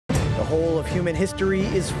the whole of human history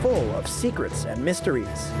is full of secrets and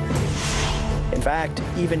mysteries. In fact,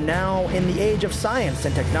 even now, in the age of science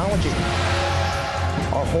and technology,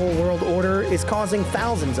 our whole world order is causing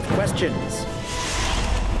thousands of questions,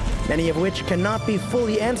 many of which cannot be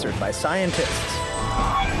fully answered by scientists.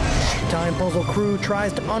 Time Puzzle crew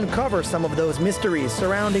tries to uncover some of those mysteries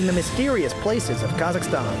surrounding the mysterious places of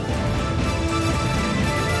Kazakhstan.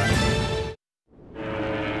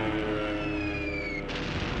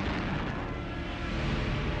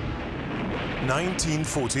 In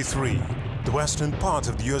 1943, the western part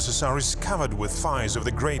of the USSR is covered with fires of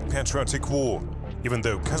the Great Patriotic War. Even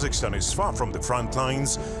though Kazakhstan is far from the front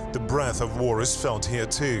lines, the breath of war is felt here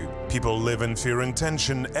too. People live in fear and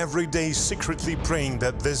tension, every day secretly praying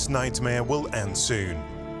that this nightmare will end soon.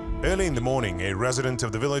 Early in the morning, a resident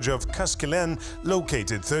of the village of Kaskilen,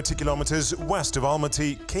 located 30 kilometers west of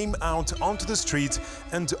Almaty, came out onto the street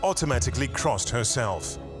and automatically crossed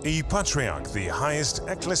herself. A patriarch, the highest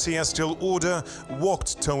ecclesiastical order,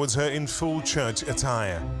 walked towards her in full church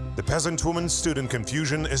attire. The peasant woman stood in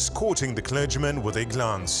confusion, escorting the clergyman with a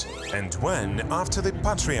glance. And when, after the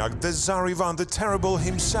patriarch, the Tsar Ivan the Terrible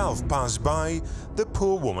himself passed by, the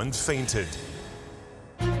poor woman fainted.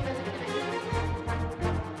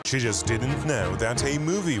 She just didn't know that a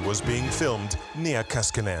movie was being filmed near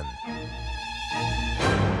Kaskilen.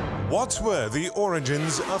 What were the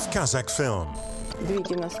origins of Kazakh film?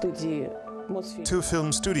 Two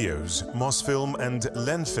film studios, Mosfilm and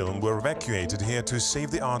Lenfilm, were evacuated here to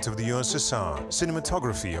save the art of the USSR,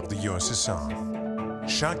 cinematography of the USSR.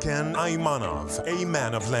 Shaken Aymanov, a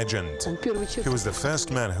man of legend. He was the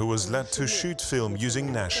first man who was led to shoot film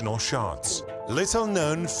using national shots.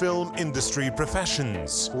 Little-known film industry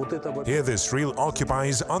professions. Here this reel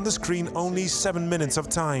occupies on the screen only 7 minutes of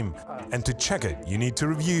time. And to check it, you need to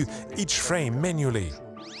review each frame manually.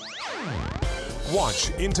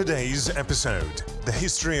 Watch in today's episode the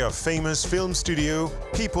history of famous film studio,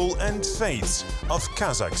 people and fates of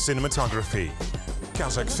Kazakh cinematography.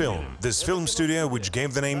 Kazakh Film, this film studio which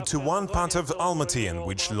gave the name to one part of Almaty and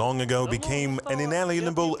which long ago became an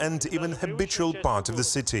inalienable and even habitual part of the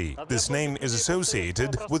city. This name is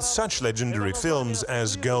associated with such legendary films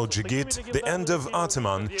as Girl Jigit, The End of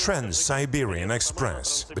Ataman, Trans-Siberian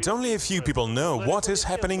Express. But only a few people know what is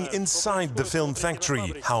happening inside the film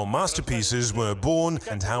factory, how masterpieces were born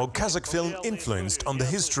and how Kazakh film influenced on the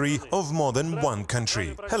history of more than one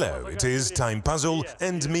country. Hello, it is Time Puzzle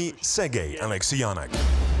and me, Sergey Alexeyanak.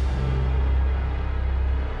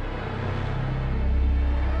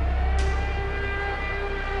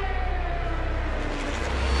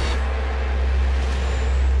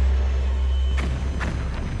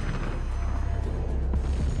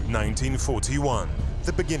 1941,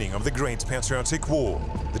 the beginning of the Great Patriotic War.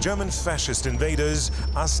 The German fascist invaders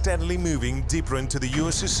are steadily moving deeper into the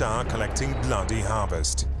USSR, collecting bloody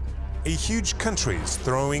harvest. A huge country is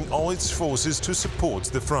throwing all its forces to support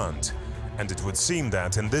the front. And it would seem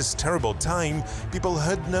that in this terrible time, people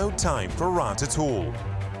had no time for art at all.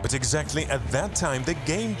 But exactly at that time, the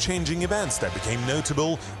game-changing events that became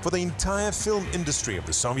notable for the entire film industry of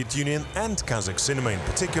the Soviet Union and Kazakh cinema in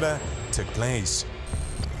particular took place.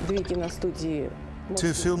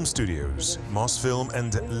 Two film studios, Mosfilm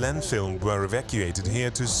and Lenfilm, were evacuated here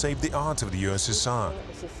to save the art of the USSR,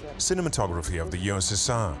 cinematography of the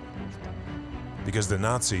USSR. Because the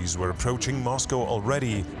Nazis were approaching Moscow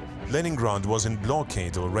already, Leningrad was in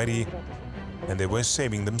blockade already, and they were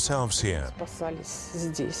saving themselves here.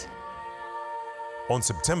 On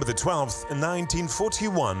September the 12th,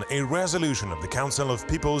 1941, a resolution of the Council of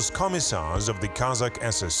People's Commissars of the Kazakh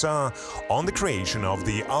SSR on the creation of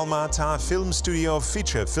the Alma-Ata Film Studio of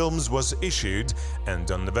Feature Films was issued, and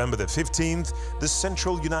on November the 15th, the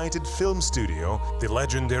Central United Film Studio, the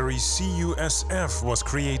legendary CUSF, was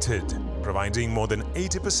created, providing more than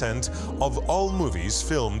 80% of all movies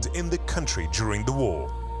filmed in the country during the war.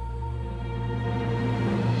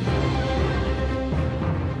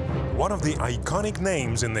 One of the iconic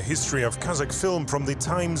names in the history of Kazakh film from the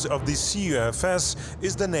times of the CUFS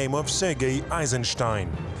is the name of Sergei Eisenstein.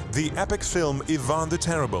 The epic film Ivan the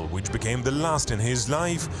Terrible, which became the last in his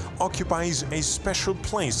life, occupies a special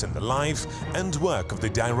place in the life and work of the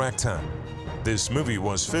director. This movie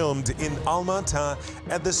was filmed in Alma-Ata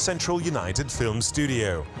at the Central United Film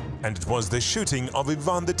Studio. And it was the shooting of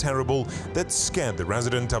Ivan the Terrible that scared the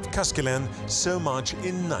resident of Kaskilen so much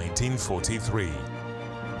in 1943.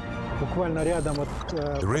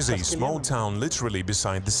 There is a small town literally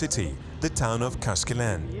beside the city, the town of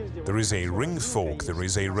Kaskilen. There is a ring fork, there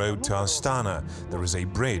is a road to Astana, there is a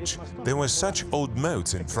bridge. There were such old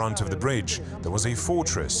moats in front of the bridge, there was a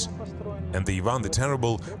fortress. And the Ivan the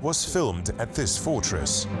Terrible was filmed at this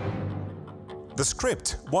fortress. The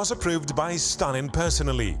script was approved by Stalin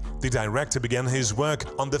personally. The director began his work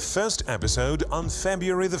on the first episode on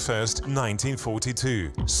February 1st,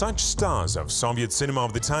 1942. Such stars of Soviet cinema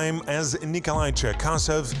of the time as Nikolai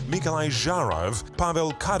Cherkasov, Nikolai Zharov,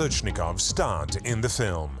 Pavel Kadochnikov starred in the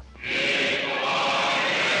film.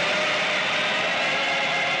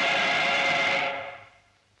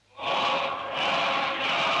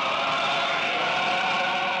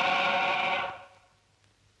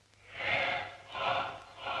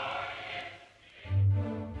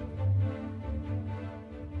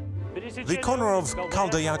 The corner of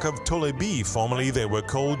Kaldayakov-Tolebi, formerly they were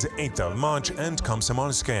called 8th of March and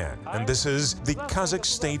Komsomolskaya, and this is the Kazakh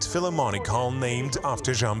State Philharmonic Hall named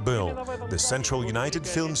after Jean Bull. The Central United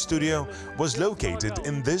Film Studio was located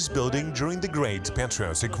in this building during the Great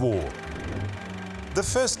Patriotic War. The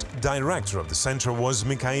first director of the center was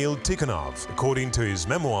Mikhail Tikhonov. According to his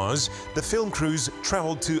memoirs, the film crews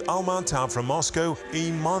traveled to Alma-Ata from Moscow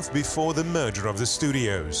a month before the merger of the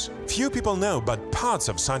studios. Few people know, but parts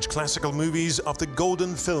of such classical movies of the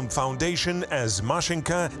Golden Film Foundation as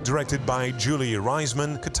Mashenka, directed by Julie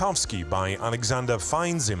Reisman, Kotovsky by Alexander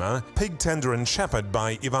Feinzimmer, Pig Tender and Shepherd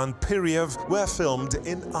by Ivan Piriev were filmed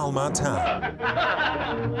in Alma-Ata.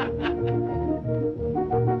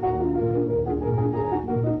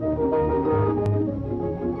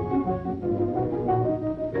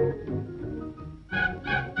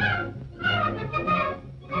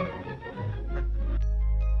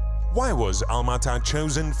 Why was Alma-Ata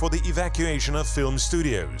chosen for the evacuation of film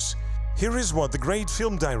studios? Here is what the great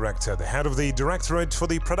film director, the head of the Directorate for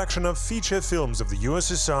the Production of Feature Films of the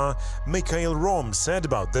USSR, Mikhail Rom, said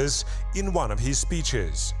about this in one of his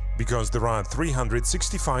speeches. Because there are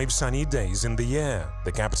 365 sunny days in the year,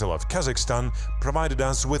 the capital of Kazakhstan provided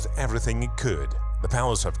us with everything it could. The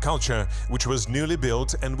Palace of Culture, which was newly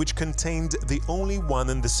built and which contained the only one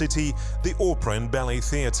in the city, the Opera and Ballet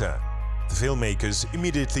Theatre. The filmmakers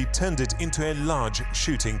immediately turned it into a large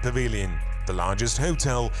shooting pavilion, the largest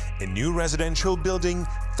hotel, a new residential building,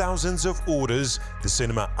 thousands of orders, the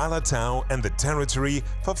cinema Alatau and the territory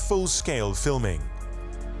for full-scale filming.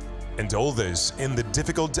 And all this in the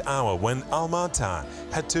difficult hour when Alma-Ata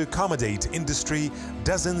had to accommodate industry,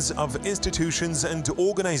 dozens of institutions and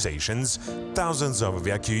organizations, thousands of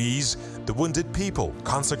evacuees, the wounded people.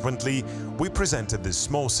 Consequently, we presented this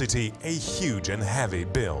small city a huge and heavy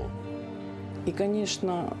bill.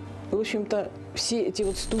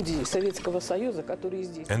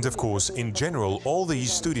 And of course, in general, all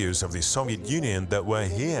these studios of the Soviet Union that were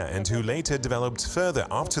here and who later developed further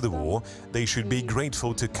after the war, they should be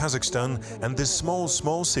grateful to Kazakhstan and this small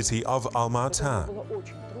city of Alma-Ata.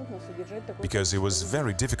 Because it was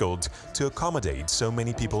very difficult to accommodate so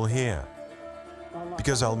many people here.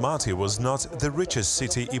 Because Almaty was not the richest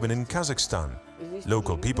city even in Kazakhstan.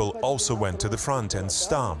 Local people also went to the front and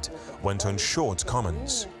starved, went on short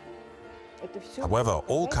commons. However,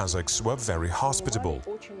 all Kazakhs were very hospitable.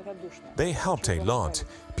 They helped a lot.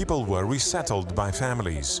 People were resettled by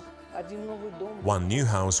families. One new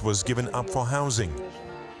house was given up for housing.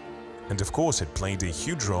 And of course, it played a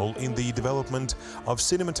huge role in the development of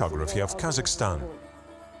cinematography of Kazakhstan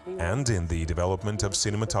and in the development of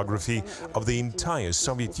cinematography of the entire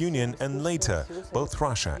Soviet Union and later both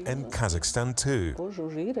Russia and Kazakhstan too.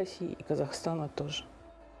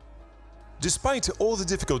 Despite all the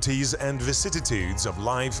difficulties and vicissitudes of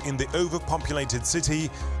life in the overpopulated city,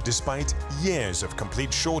 despite years of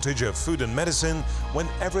complete shortage of food and medicine, when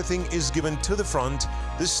everything is given to the front,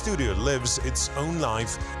 the studio lives its own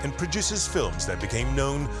life and produces films that became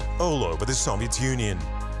known all over the Soviet Union.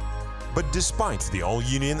 But despite the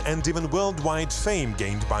all-Union and even worldwide fame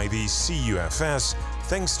gained by the CUFS,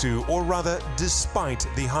 thanks to, or rather despite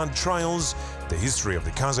the hard trials, the history of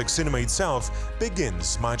the Kazakh cinema itself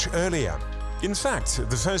begins much earlier. In fact,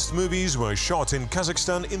 the first movies were shot in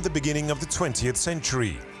Kazakhstan in the beginning of the 20th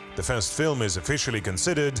century. The first film is officially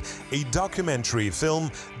considered a documentary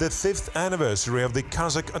film, the 5th anniversary of the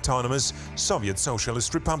Kazakh Autonomous Soviet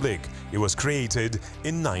Socialist Republic. It was created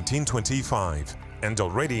in 1925. And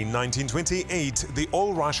already in 1928, the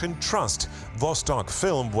All-Russian Trust Vostok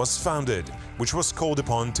Film was founded, which was called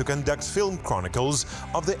upon to conduct film chronicles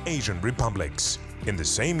of the Asian republics. In the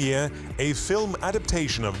same year, a film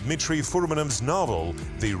adaptation of Dmitry Furmanov's novel,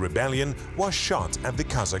 The Rebellion, was shot at the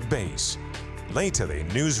Kazakh base. Later, in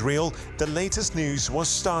newsreel, the latest news was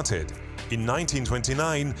started. In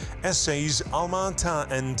 1929, essays Alma-Ata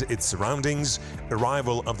and its surroundings,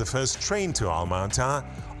 arrival of the first train to Alma-Ata,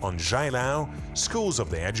 on Zhailao, schools of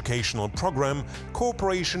the educational program,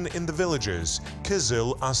 cooperation in the villages,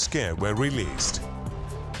 Kizil Asker were released.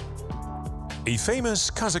 A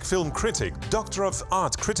famous Kazakh film critic, doctor of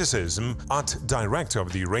art criticism, art director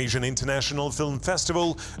of the Eurasian International Film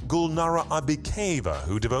Festival, Gulnara Abikeva,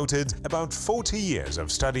 who devoted about 40 years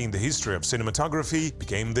of studying the history of cinematography,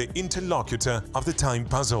 became the interlocutor of the time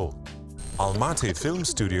puzzle. Almaty Film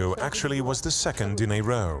Studio actually was the second in a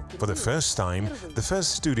row. For the first time, the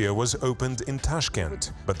first studio was opened in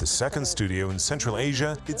Tashkent, but the second studio in Central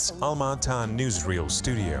Asia, it's Alma-Ata Newsreel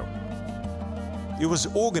Studio. It was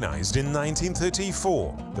organized in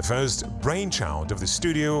 1934. The first brainchild of the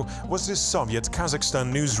studio was the Soviet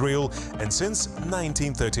Kazakhstan newsreel, and since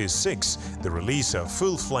 1936, the release of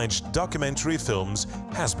full-fledged documentary films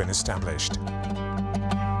has been established.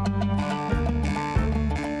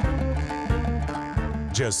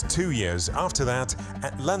 Just 2 years after that,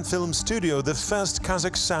 at Landfilm Studio, the first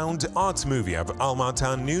Kazakh sound art movie of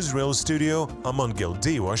Alma-Ata Newsreel Studio,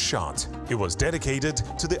 Amangildi, was shot. It was dedicated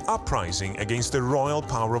to the uprising against the royal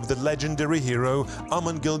power of the legendary hero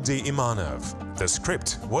Amangildi Imanov. The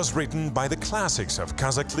script was written by the classics of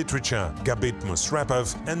Kazakh literature, Gabit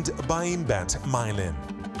Musrepov and Baimbet Maylin.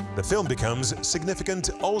 The film becomes significant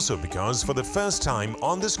also because for the first time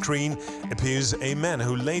on the screen appears a man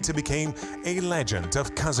who later became a legend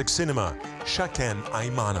of Kazakh cinema, Shaken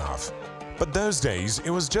Aymanov. But those days it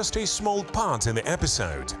was just a small part in the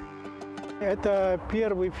episode.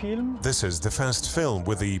 This is the first film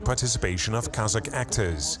with the participation of Kazakh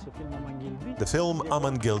actors. The film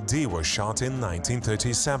Amangildi was shot in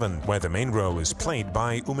 1937, where the main role is played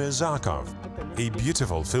by Umir Zakov. A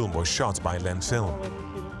beautiful film was shot by Landfilm.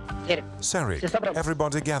 Sarik,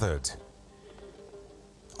 everybody gathered.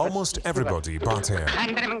 Almost everybody brought here.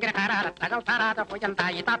 In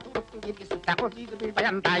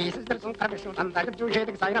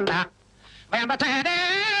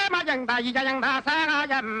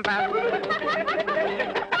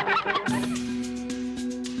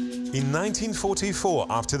 1944,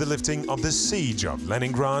 after the lifting of the siege of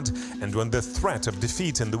Leningrad and when the threat of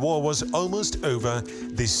defeat in the war was almost over,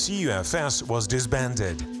 the CUFS was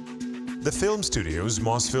disbanded. The film studios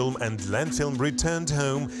Mosfilm and Landfilm returned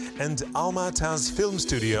home, and Alma-Ata's film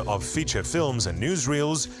studio of feature films and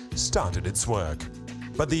newsreels started its work.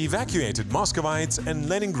 But the evacuated Muscovites and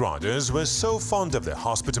Leningraders were so fond of the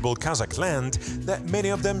hospitable Kazakh land that many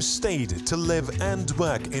of them stayed to live and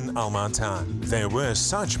work in Alma-Ata. There were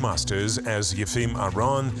such masters as Yefim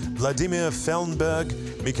Aron, Vladimir Fellenberg,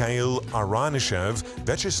 Mikhail Aranishev,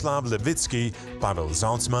 Vyacheslav Levitsky, Pavel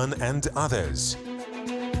Zaltzman and others.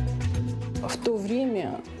 At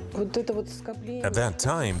that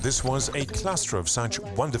time, this was a cluster of such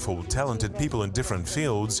wonderful, talented people in different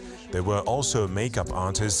fields. There were also makeup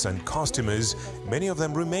artists and costumers. Many of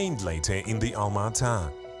them remained later in the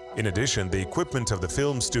Alma-Ata. In addition, the equipment of the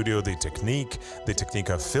film studio, the technique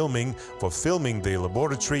of filming, for filming the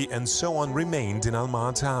laboratory and so on remained in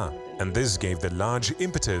Alma-Ata. And this gave the large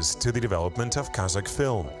impetus to the development of Kazakh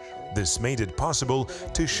film. This made it possible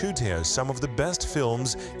to shoot here some of the best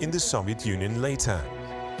films in the Soviet Union later.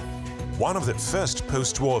 One of the first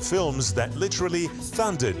post-war films that literally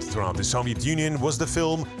thundered throughout the Soviet Union was the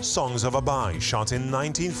film Songs of Abay, shot in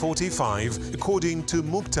 1945 according to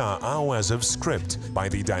Mukhtar Aouazov's script by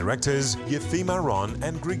the directors Yefim Aron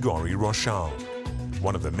and Grigory Roshal.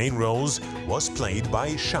 One of the main roles was played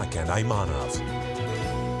by Shaken Aymanov.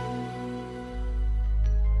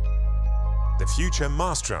 The future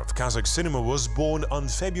master of Kazakh cinema was born on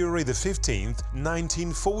February 15,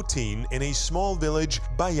 1914 in a small village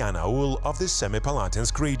Bayanaul of the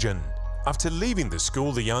Semipalatinsk region. After leaving the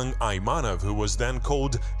school, the young Aymanov, who was then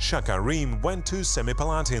called Shakarim, went to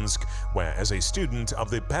Semipalatinsk, where as a student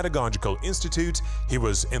of the Pedagogical Institute, he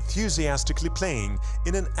was enthusiastically playing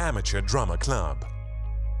in an amateur drama club.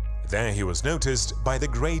 There he was noticed by the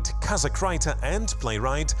great Kazakh writer and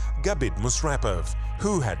playwright Gabit Musrepov,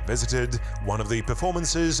 who had visited one of the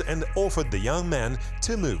performances and offered the young man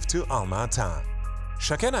to move to Alma-Ata.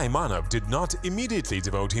 Shaken Aymanov did not immediately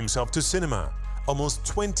devote himself to cinema. Almost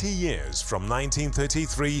 20 years, from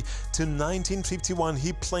 1933 to 1951,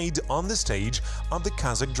 he played on the stage of the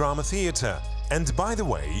Kazakh Drama Theatre. And by the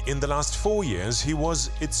way, in the last 4 years, he was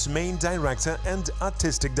its main director and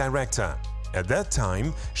artistic director. At that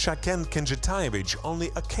time, Shaken Kenjetaevich only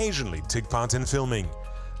occasionally took part in filming.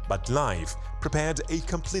 But life prepared a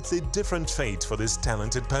completely different fate for this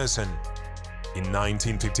talented person. In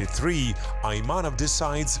 1953, Aymanov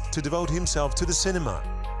decides to devote himself to the cinema.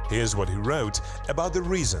 Here's what he wrote about the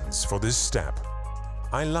reasons for this step.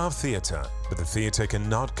 I love theatre, but the theatre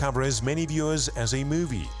cannot cover as many viewers as a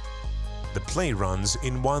movie. The play runs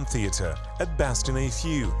in one theatre, at best in a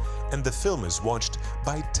few, and the film is watched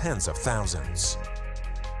by tens of thousands.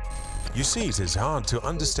 You see, it is hard to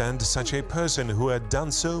understand such a person who had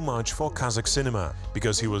done so much for Kazakh cinema,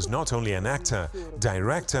 because he was not only an actor,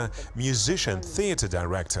 director, musician, theater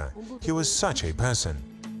director. He was such a person.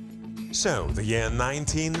 So, the year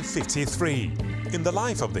 1953. In the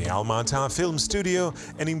life of the Alma-Ata film studio,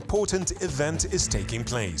 an important event is taking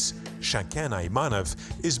place. Shaken Aymanov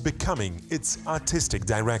is becoming its artistic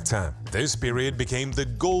director. This period became the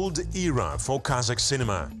gold era for Kazakh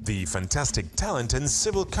cinema. The fantastic talent and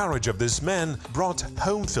civil courage of this man brought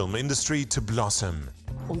home film industry to blossom.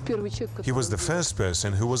 He was the first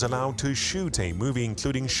person who was allowed to shoot a movie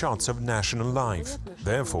including shots of national life.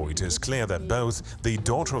 Therefore, it is clear that both The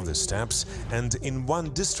Daughter of the Steppes and In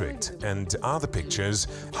One District and other pictures,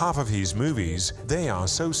 half of his movies, they are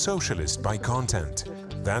so socialist by content.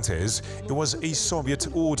 That is, it was a Soviet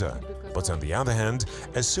order. But on the other hand,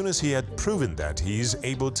 as soon as he had proven that he is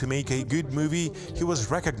able to make a good movie, he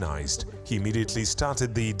was recognized. He immediately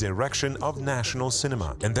started the direction of national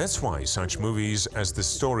cinema. And that's why such movies as the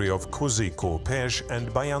story of Kozy Korpesh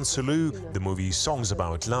and Bayan Sulu, the movie Songs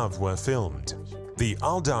About Love, were filmed. The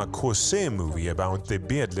Alda Korse movie about the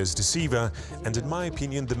beardless deceiver, and in my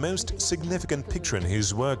opinion the most significant picture in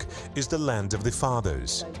his work, is The Land of the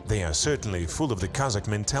Fathers. They are certainly full of the Kazakh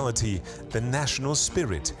mentality, the national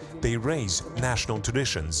spirit, they raise national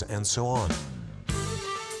traditions and so on.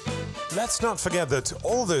 Let's not forget that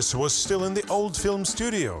all this was still in the old film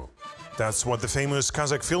studio. That's what the famous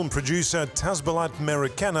Kazakh film producer Tazbalat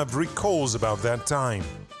Merikanov recalls about that time,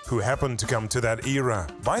 who happened to come to that era.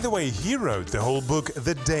 By the way, he wrote the whole book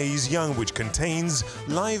The Day is Young, which contains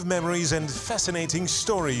live memories and fascinating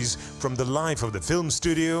stories from the life of the film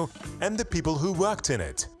studio and the people who worked in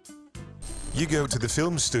it. You go to the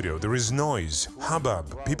film studio, there is noise,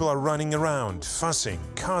 hubbub, people are running around, fussing,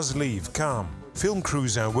 cars leave, come. Film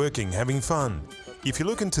crews are working, having fun. If you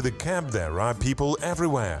look into the cab, there are people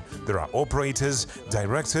everywhere. There are operators,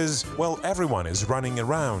 directors, well, everyone is running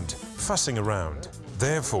around, fussing around.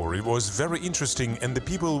 Therefore, it was very interesting and the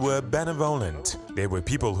people were benevolent. They were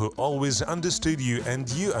people who always understood you and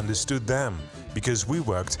you understood them, because we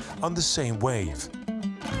worked on the same wave.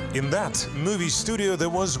 In that movie studio, there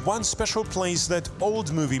was one special place that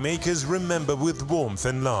old movie makers remember with warmth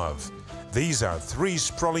and love. These are 3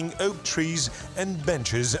 sprawling oak trees and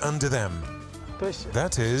benches under them.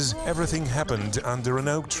 That is, everything happened under an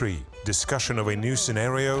oak tree. Discussion of a new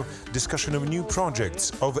scenario, discussion of new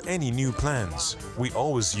projects, of any new plans. We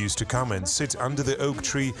always used to come and sit under the oak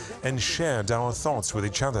tree and shared our thoughts with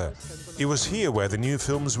each other. It was here where the new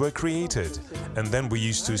films were created, and then we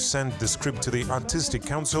used to send the script to the artistic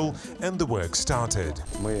council and the work started.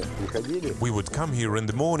 We would come here in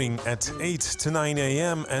the morning at 8 to 9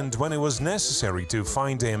 a.m. and when it was necessary to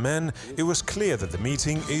find a man, it was clear that the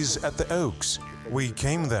meeting is at the Oaks. We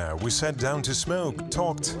came there, we sat down to smoke,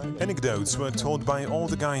 talked, anecdotes were told by all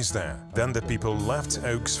the guys there. Then the people left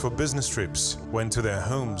Oaks for business trips, went to their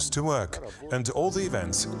homes to work, and all the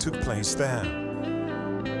events took place there.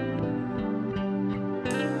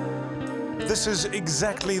 This is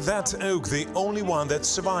exactly that oak, the only one that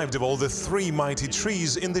survived of all the 3 mighty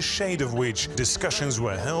trees in the shade of which discussions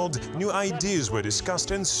were held, new ideas were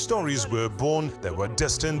discussed and stories were born that were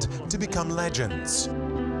destined to become legends.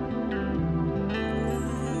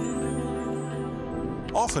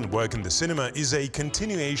 Often work in the cinema is a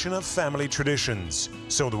continuation of family traditions.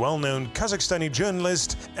 So the well-known Kazakhstani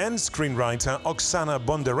journalist and screenwriter Oksana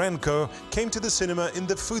Bondarenko came to the cinema in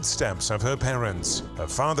the footsteps of her parents. Her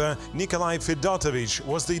father, Nikolai Fedotovich,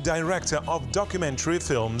 was the director of documentary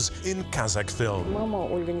films in Kazakh film.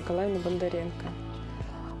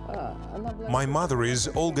 My mother is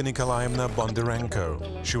Olga Nikolaevna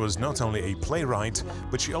Bondarenko. She was not only a playwright,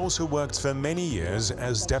 but she also worked for many years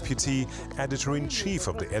as deputy editor-in-chief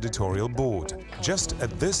of the editorial board. Just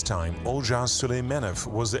at this time, Olja Suleimanov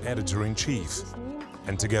was the editor-in-chief.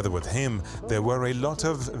 And together with him, there were a lot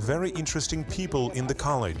of very interesting people in the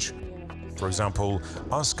college. For example,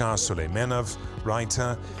 Oskar Suleimanov,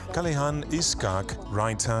 writer, Kalihan Iskak,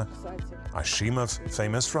 writer, Ashimov,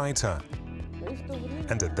 famous writer.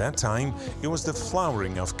 And at that time, it was the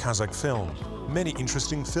flowering of Kazakh film. Many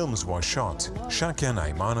interesting films were shot. Shaken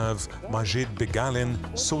Aymanov, Majid Begalin,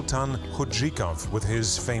 Sultan Khudjikov with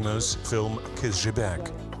his famous film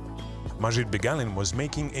Kizjebek. Majid Begalin was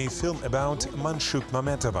making a film about Manshuk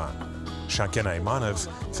Mametova. Shaken Aymanov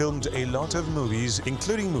filmed a lot of movies,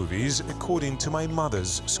 including movies according to my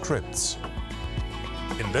mother's scripts.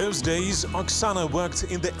 In those days, Oksana worked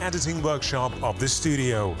in the editing workshop of the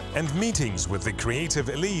studio, and meetings with the creative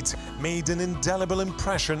elite made an indelible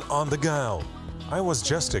impression on the girl. I was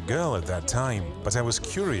just a girl at that time, but I was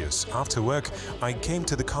curious. After work, I came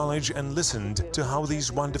to the college and listened to how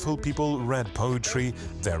these wonderful people read poetry,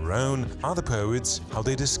 their own, other poets, how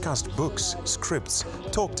they discussed books, scripts,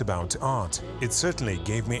 talked about art. It certainly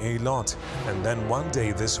gave me a lot. And then one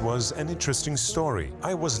day this was an interesting story.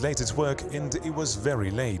 I was late at work and it was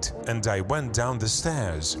very late, and I went down the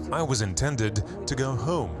stairs. I was intended to go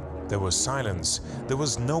home. There was silence, there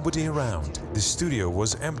was nobody around, the studio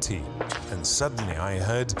was empty, and suddenly I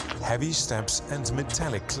heard heavy steps and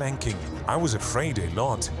metallic clanking. I was afraid a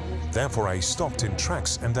lot, therefore I stopped in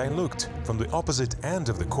tracks and I looked. From the opposite end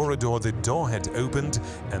of the corridor the door had opened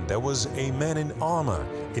and there was a man in armor,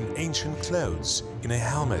 in ancient clothes, in a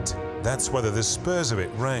helmet. That's whether the spurs of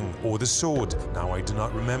it rang or the sword, now I do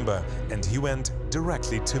not remember, and he went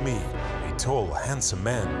directly to me, a tall, handsome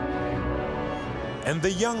man. And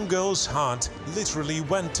the young girl's heart literally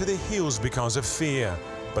went to the hills because of fear.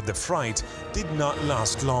 But the fright did not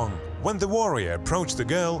last long. When the warrior approached the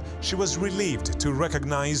girl, she was relieved to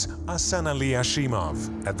recognize Hasan-Ali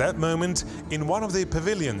Hashimov. At that moment, in one of the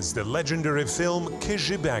pavilions, the legendary film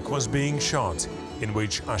Kazakh was being shot, in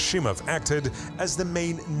which Hashimov acted as the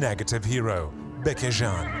main negative hero,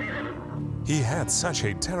 Bekejan. He had such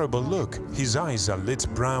a terrible look. His eyes are lit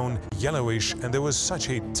brown, yellowish, and there was such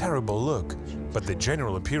a terrible look. But the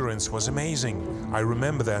general appearance was amazing. I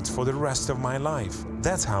remember that for the rest of my life.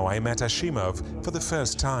 That's how I met Hashimov for the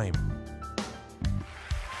first time.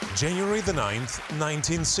 January the 9th,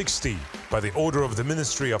 1960. By the order of the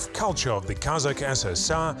Ministry of Culture of the Kazakh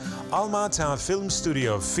SSR, Alma-Ata Film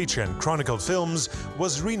Studio of Feature and Chronicle Films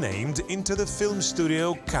was renamed into the Film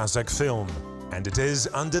Studio Kazakh Film. And it is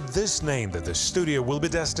under this name that the studio will be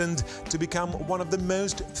destined to become one of the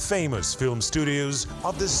most famous film studios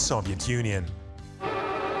of the Soviet Union.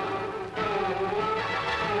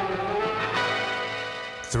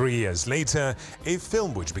 3 years later, a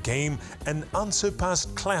film which became an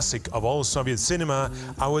unsurpassed classic of all Soviet cinema,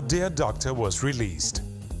 Our Dear Doctor, was released.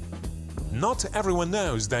 Not everyone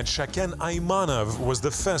knows that Shaken Aymanov was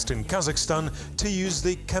the first in Kazakhstan to use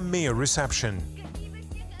the cameo reception.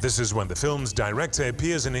 This is when the film's director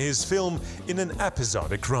appears in his film in an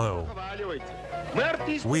episodic role.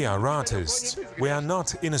 We are artists. We are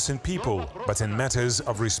not innocent people, but in matters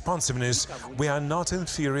of responsiveness, we are not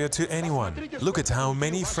inferior to anyone. Look at how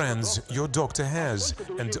many friends your doctor has,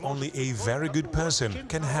 and only a very good person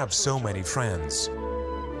can have so many friends.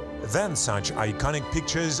 Then such iconic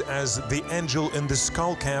pictures as The Angel in the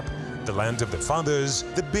Skull Cap, The Land of the Fathers,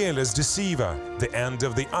 The Bearless Deceiver, The End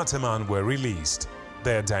of the Ataman were released.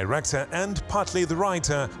 Their director and partly the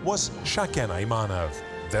writer was Shaken Aymanov.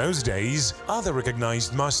 Those days, other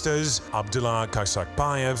recognized masters, Abdullah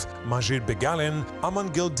Kaysakbayev, Majid Begalin,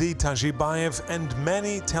 Amangildi Tajibayev, and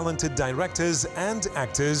many talented directors and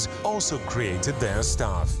actors also created their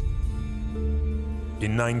stuff.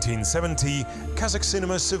 In 1970, Kazakh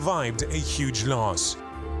cinema survived a huge loss.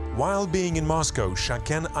 While being in Moscow,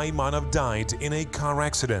 Shaken Aymanov died in a car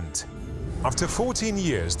accident. After 14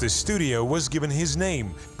 years, the studio was given his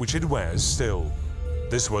name, which it wears still.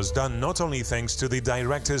 This was done not only thanks to the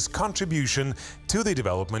director's contribution to the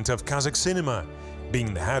development of Kazakh cinema.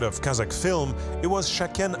 Being the head of Kazakh film, it was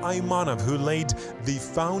Shaken Aymanov who laid the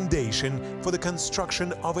foundation for the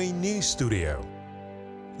construction of a new studio.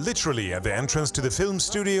 Literally, at the entrance to the film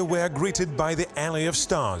studio, we are greeted by the Alley of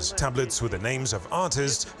Stars, tablets with the names of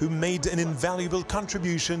artists who made an invaluable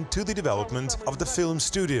contribution to the development of the film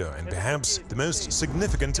studio, and perhaps the most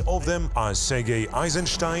significant of them are Sergei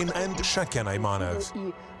Eisenstein and Shaken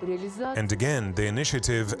Aymanov. And again, the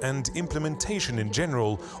initiative and implementation in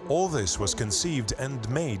general, all this was conceived and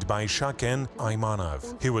made by Shaken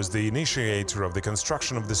Aymanov. He was the initiator of the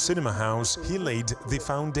construction of the cinema house. He laid the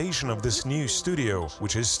foundation of this new studio,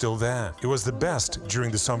 which is still there. It was the best during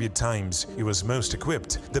the Soviet times. It was most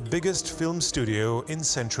equipped, the biggest film studio in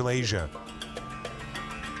Central Asia.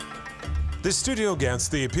 The studio gets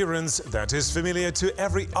the appearance that is familiar to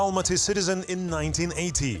every Almaty citizen in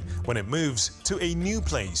 1980, when it moves to a new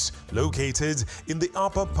place, located in the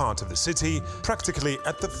upper part of the city, practically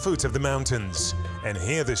at the foot of the mountains. And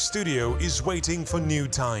here the studio is waiting for new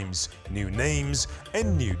times, new names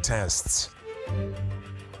and new tests.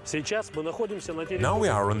 Now we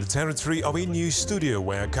are on the territory of a new studio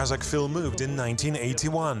where Kazakh film moved in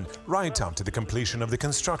 1981, right after the completion of the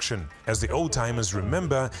construction. As the old-timers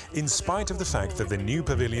remember, in spite of the fact that the new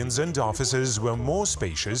pavilions and offices were more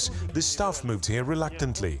spacious, the staff moved here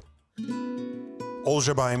reluctantly.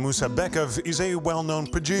 Olzhabay Musabekov is a well-known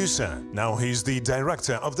producer. Now he's the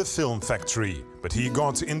director of the Film Factory. But he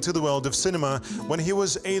got into the world of cinema when he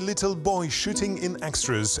was a little boy shooting in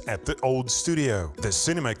extras at the old studio. The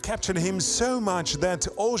cinema captured him so much that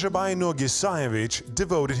Olzhabay Nurgisayevich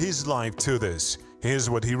devoted his life to this. Here's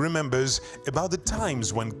what he remembers about the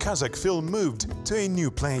times when Kazakh film moved to a new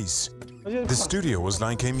place. The studio was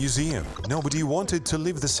like a museum. Nobody wanted to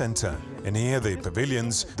leave the center. And here the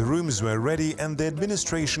pavilions, the rooms were ready, and the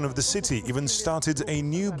administration of the city even started a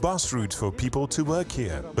new bus route for people to work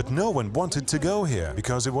here. But no one wanted to go here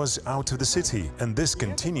because it was out of the city, and this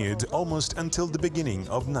continued almost until the beginning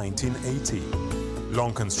of 1980.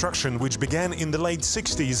 Long construction, which began in the late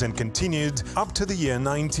 60s and continued up to the year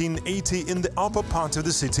 1980 in the upper part of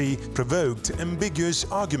the city, provoked ambiguous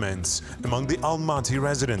arguments among the Almaty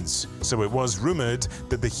residents. So it was rumored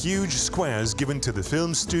that the huge squares given to the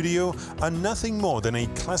film studio are nothing more than a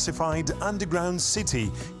classified underground city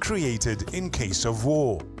created in case of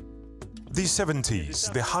war. The 70s,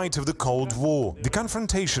 the height of the Cold War. The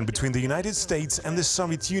confrontation between the United States and the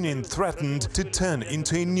Soviet Union threatened to turn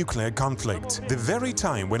into a nuclear conflict. The very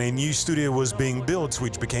time when a new studio was being built,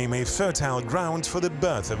 which became a fertile ground for the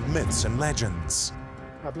birth of myths and legends.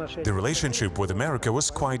 The relationship with America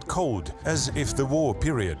was quite cold, as if the war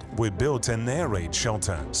period. We built an air raid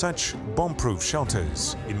shelter, such bomb-proof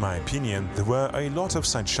shelters. In my opinion, there were a lot of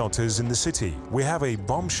such shelters in the city. We have a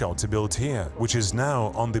bomb shelter built here, which is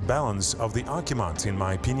now on the balance of the Akimat, in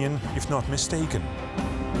my opinion, if not mistaken.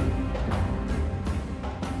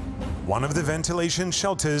 One of the ventilation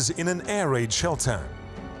shelters in an air raid shelter.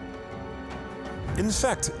 In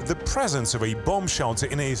fact, the presence of a bomb shelter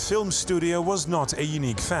in a film studio was not a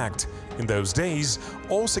unique fact. In those days,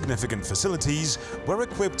 all significant facilities were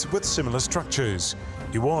equipped with similar structures.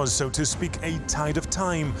 It was, so to speak, a tide of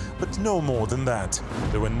time, but no more than that.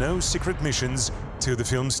 There were no secret missions to the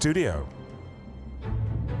film studio.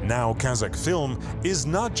 Now Kazakh Film is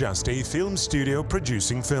not just a film studio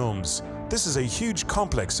producing films. This is a huge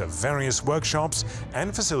complex of various workshops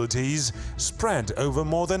and facilities spread over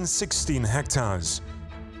more than 16 hectares.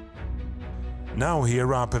 Now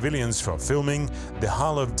here are pavilions for filming, the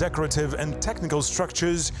hall of decorative and technical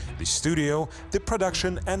structures, the studio, the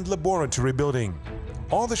production and laboratory building.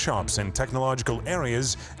 All the shops and technological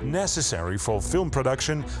areas necessary for film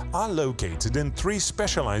production are located in 3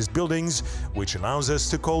 specialized buildings, which allows us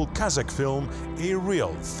to call Kazakh Film a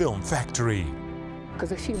real film factory.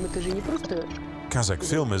 Kazakh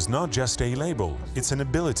Film is not just a label, it's an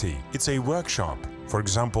ability, it's a workshop. For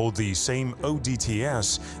example, the same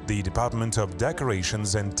ODTS, the Department of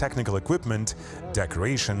Decorations and Technical Equipment,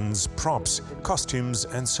 decorations, props, costumes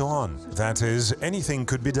and so on. That is, anything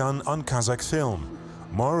could be done on Kazakh Film.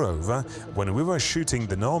 Moreover, when we were shooting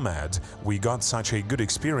The Nomad, we got such a good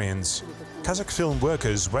experience. Kazakh Film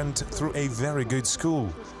workers went through a very good school.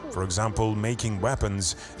 For example, making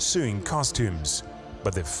weapons, sewing costumes.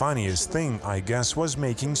 But the funniest thing, I guess, was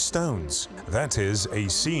making stones. That is, a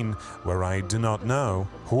scene where I do not know,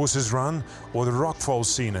 horses run or the rockfall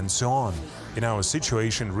scene and so on. In our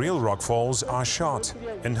situation, real rockfalls are shot,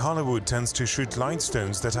 and Hollywood tends to shoot light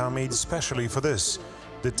stones that are made specially for this.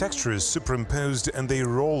 The texture is superimposed and they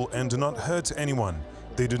roll and do not hurt anyone.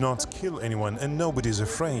 They do not kill anyone and nobody is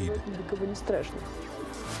afraid.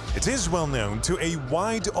 It is well known to a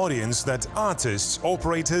wide audience that artists,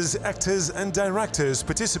 operators, actors and directors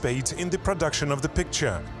participate in the production of the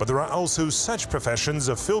picture. But there are also such professions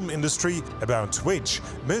of film industry about which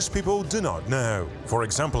most people do not know. For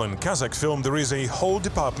example, in Kazakh Film there is a whole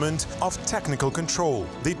department of technical control.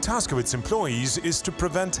 The task of its employees is to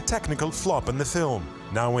prevent technical flop in the film.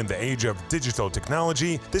 Now, in the age of digital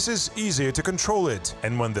technology, this is easier to control it.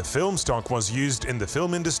 And when the film stock was used in the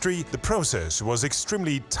film industry, the process was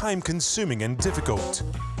extremely time-consuming and difficult.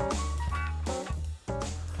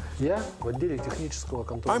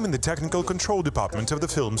 I'm in the technical control department of the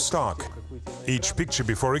film stock. Each picture,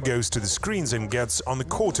 before it goes to the screens and gets on the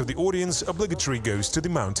court of the audience, obligatory goes to the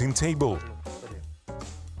mounting table.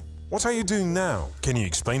 What are you doing now? Can you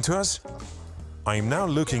explain to us? I am now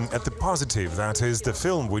looking at the positive, that is, the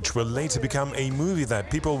film which will later become a movie that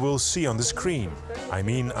people will see on the screen. I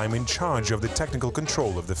mean, I'm in charge of the technical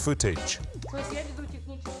control of the footage.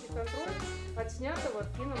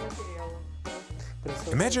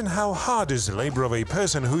 Imagine how hard is the labor of a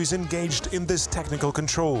person who is engaged in this technical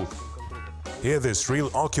control. Here this reel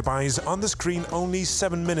occupies on the screen only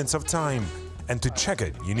 7 minutes of time, and to check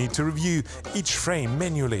it you need to review each frame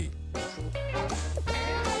manually.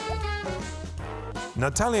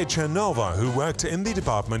 Natalia Chernova, who worked in the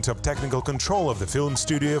Department of Technical Control of the film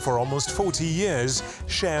studio for almost 40 years,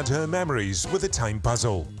 shared her memories with the time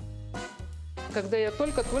puzzle.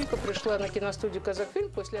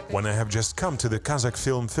 When I have just come to the Kazakh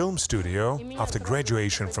film studio after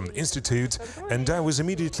graduation from the institute, and I was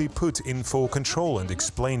immediately put in for control and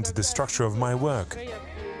explained the structure of my work.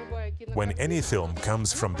 When any film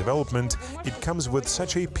comes from development, it comes with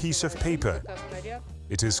such a piece of paper.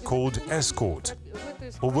 It is called escort,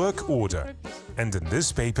 or work order. And in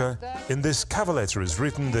this paper, in this cover letter is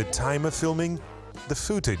written the time of filming, the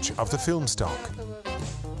footage of the film stock.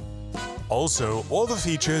 Also, all the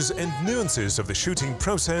features and nuances of the shooting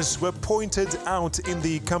process were pointed out in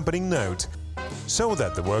the accompanying note, so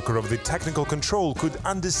that the worker of the technical control could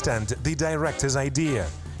understand the director's idea.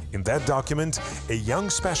 In that document, a young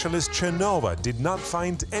specialist Chernova did not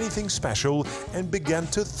find anything special and began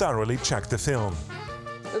to thoroughly check the film.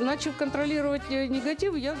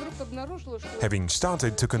 Having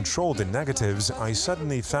started to control the negatives, I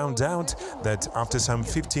suddenly found out that after some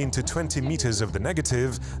 15 to 20 meters of the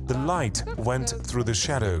negative, the light went through the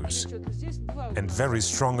shadows. And very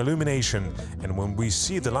strong illumination, and when we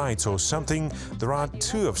see the lights or something, there are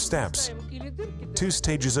two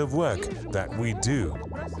stages of work that we do.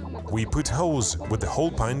 We put holes with the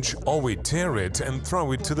hole punch, or we tear it and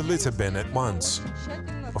throw it to the litter bin at once.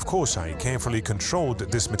 Of course, I carefully controlled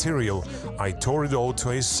this material. I tore it all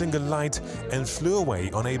to a single light and flew away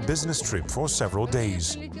on a business trip for several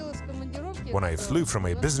days. When I flew from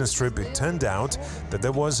a business trip, it turned out that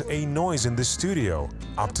there was a noise in the studio,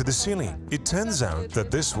 up to the ceiling. It turns out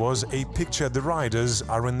that this was a picture the riders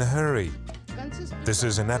are in a hurry. This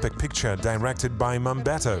is an epic picture directed by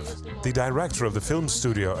Mambetov, the director of the film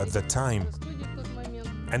studio at that time.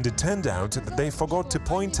 And it turned out that they forgot to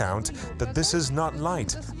point out that this is not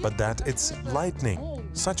light, but that it's lightning.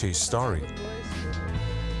 Such a story.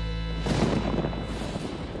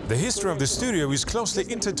 The history of the studio is closely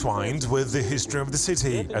intertwined with the history of the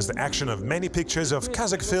city, as the action of many pictures of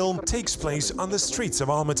Kazakh film takes place on the streets of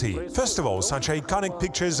Almaty. First of all, such iconic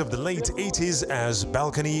pictures of the late 80s as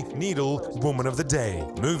Balcony, Needle, Woman of the Day.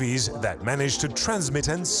 Movies that managed to transmit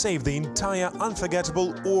and save the entire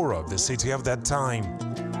unforgettable aura of the city of that time.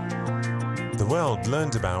 The world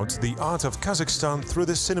learned about the art of Kazakhstan through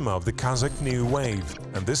the cinema of the Kazakh New Wave,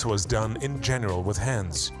 and this was done in general with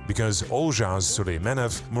hands. Because Olzhaz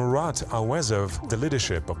Suleymanov, Murat Awezov, the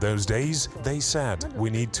leadership of those days, they said,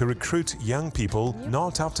 we need to recruit young people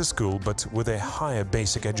not after school but with a higher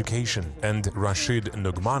basic education. And Rashid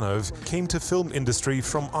Nugmanov came to film industry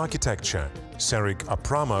from architecture. Serik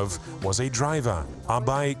Apramov was a driver.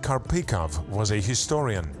 Abay Karpikov was a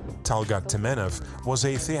historian. Talgat Temenov was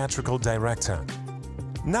a theatrical director.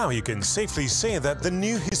 Now you can safely say that the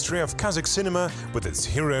new history of Kazakh cinema, with its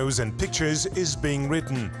heroes and pictures, is being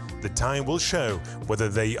written. The time will show whether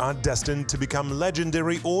they are destined to become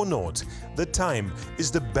legendary or not. The time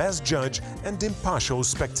is the best judge and impartial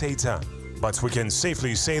spectator. But we can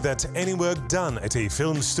safely say that any work done at a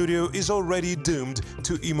film studio is already doomed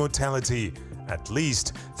to immortality, at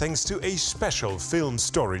least thanks to a special film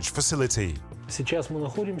storage facility.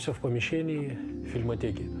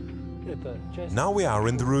 Now we are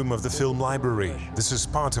in the room of the film library. This is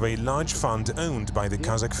part of a large fund owned by the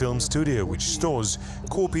Kazakh Film Studio, which stores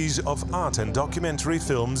copies of art and documentary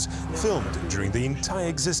films filmed during the entire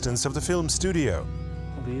existence of the film studio.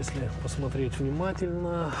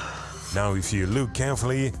 Now if you look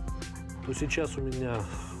carefully,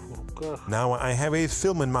 now I have a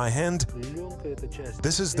film in my hand.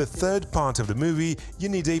 This is the third part of the movie You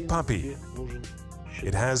Need a Puppy.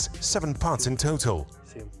 It has 7 parts in total.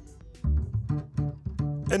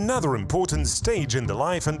 Another important stage in the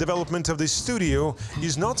life and development of the studio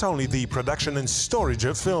is not only the production and storage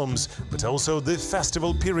of films, but also the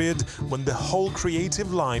festival period when the whole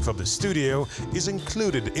creative life of the studio is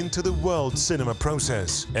included into the world cinema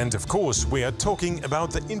process. And of course, we are talking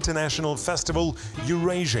about the international festival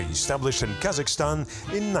Eurasia, established in Kazakhstan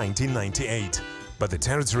in 1998. But the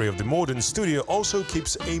territory of the modern studio also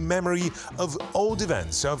keeps a memory of old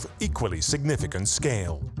events of equally significant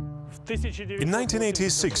scale. In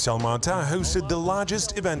 1986, Almaty hosted the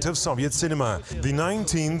largest event of Soviet cinema, the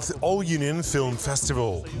 19th All-Union Film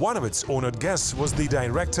Festival. One of its honored guests was the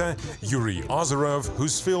director Yuri Ozerov,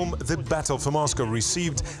 whose film The Battle for Moscow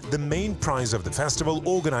received the main prize of the festival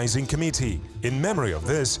organizing committee. In memory of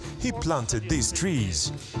this, he planted these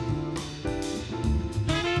trees.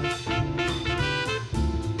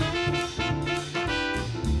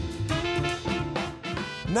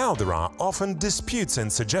 Now there are often disputes and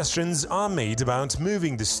suggestions are made about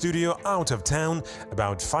moving the studio out of town,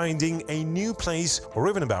 about finding a new place, or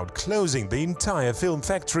even about closing the entire film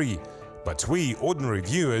factory. But we, ordinary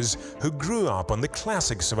viewers, who grew up on the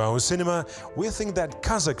classics of our cinema, we think that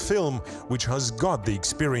Kazakh film, which has got the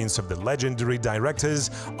experience of the legendary directors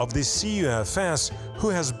of the CUFS, who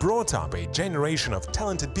has brought up a generation of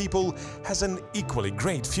talented people, has an equally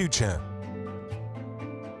great future.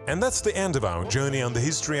 And that's the end of our journey on the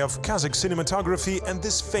history of Kazakh cinematography and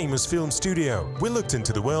this famous film studio. We looked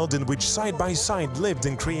into the world in which side by side lived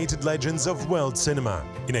and created legends of world cinema,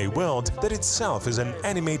 in a world that itself is an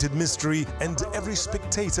animated mystery and every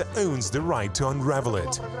spectator owns the right to unravel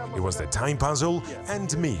it. It was the Time Puzzle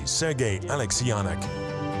and me, Sergei Alexyanak.